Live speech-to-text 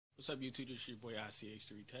What's up, YouTube? This is your boy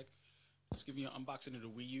ICH3 Tech. Just giving you an unboxing of the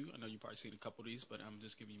Wii U. I know you've probably seen a couple of these, but I'm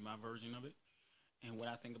just giving you my version of it and what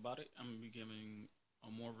I think about it. I'm going to be giving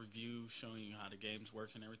a more review, showing you how the games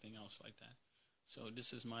work and everything else like that. So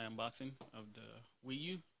this is my unboxing of the Wii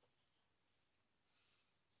U.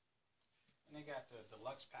 And they got the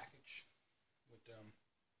deluxe package with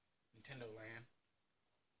Nintendo Land.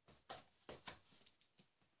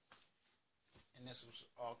 And this is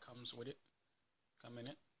all comes with it. Come in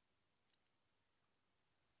it.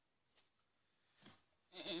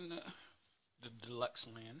 And the deluxe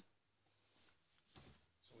land.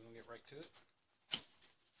 So we're gonna get right to it.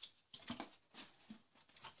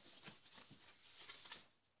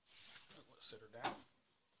 Let's sit her down.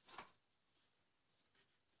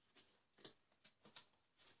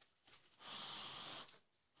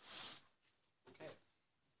 Okay.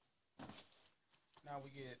 Now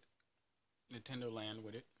we get Nintendo Land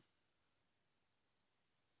with it.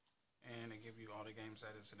 And they give you all the games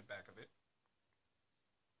that is in the back of it.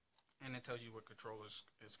 And it tells you what controllers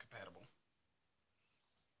is compatible.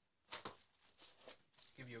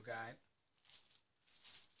 Give you a guide.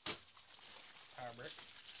 Power brick.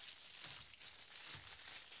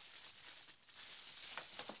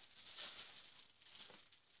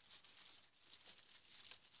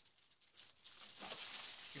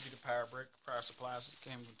 Give you the power brick. Power supplies. It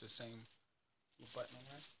came with the same button on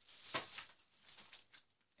there.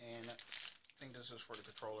 And I think this is for the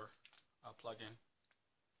controller plug-in.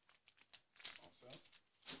 Also.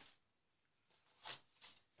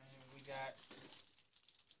 And we got,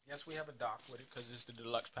 yes, we have a dock with it because it's the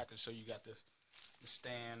deluxe package, so you got this, the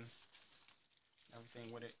stand,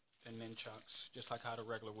 everything with it, and then chunks, just like how the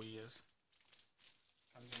regular Wii is.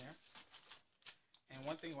 Comes in there. And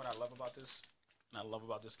one thing what I love about this, and I love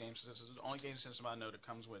about this game, since this is the only game system I know that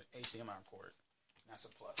comes with HDMI cord, and that's a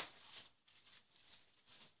plus.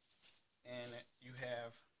 And you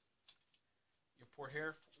have your port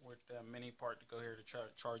here with the mini part to go here to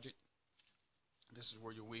charge it. This is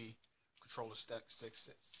where your Wii controller stick sit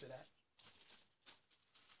at. Put that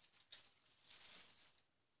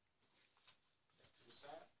to the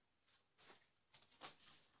side.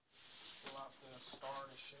 Pull out the star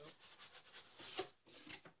to show.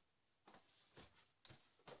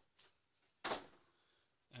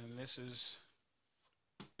 And this is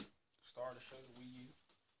star to show the Wii U.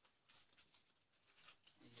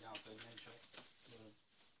 Get out the nature, the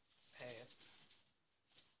pad.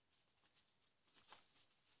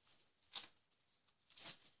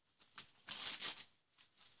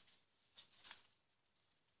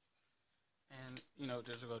 And you know,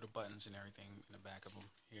 there's the buttons and everything in the back of them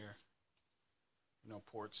here. You know,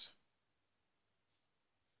 ports.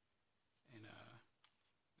 And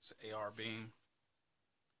it's an AR beam.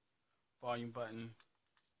 Volume button.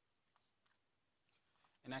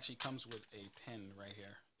 And actually comes with a pen right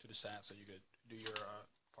here to the side, so you could do your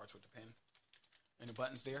parts with the pen. And the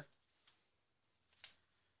buttons there.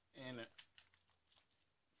 And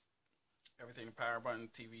everything, the power button,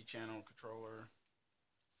 TV channel, controller,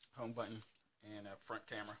 home button, and a front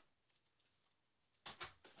camera.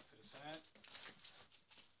 To the side.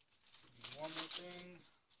 One more thing.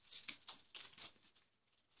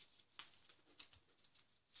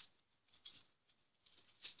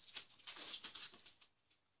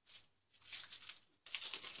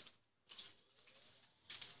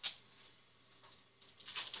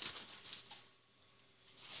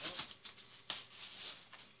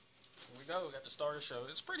 We got the starter show.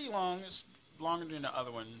 It's pretty long. It's longer than the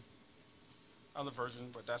other version,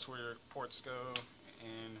 but that's where your ports go,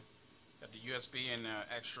 and got the USB and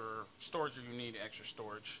extra storage if you need extra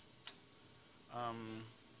storage.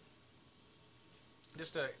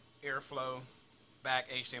 Just the airflow, back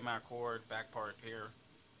HDMI cord, back part here.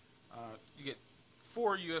 You get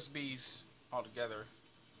 4 USBs altogether.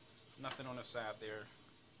 Nothing on the side there.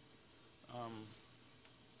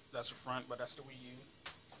 That's the front, but that's the Wii U.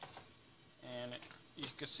 And you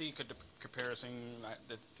can see the comparison that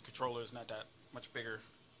the controller is not that much bigger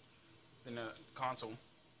than the console.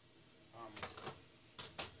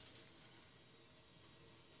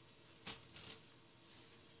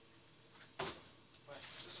 But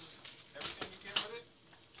this is everything you get with it.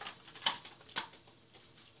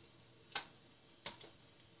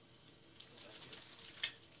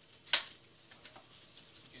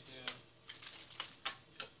 You get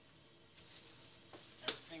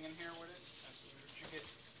everything in here with it. That's what you get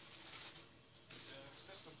with the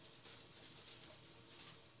system.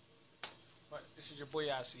 But this is your boy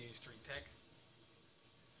ICH3 Tech.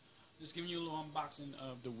 Just giving you a little unboxing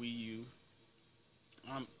of the Wii U.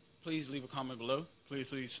 Please leave a comment below.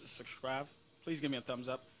 Please subscribe. Please give me a thumbs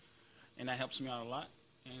up, and that helps me out a lot.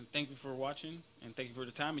 And thank you for watching, and thank you for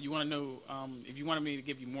the time. And you want to know if you wanted me to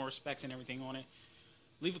give you more specs and everything on it,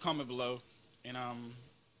 leave a comment below, and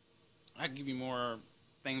I can give you more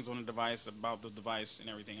things on the device, about the device and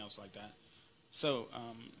everything else like that. So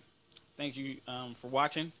thank you for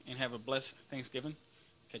watching, and have a blessed Thanksgiving.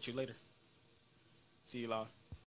 Catch you later. See you, all.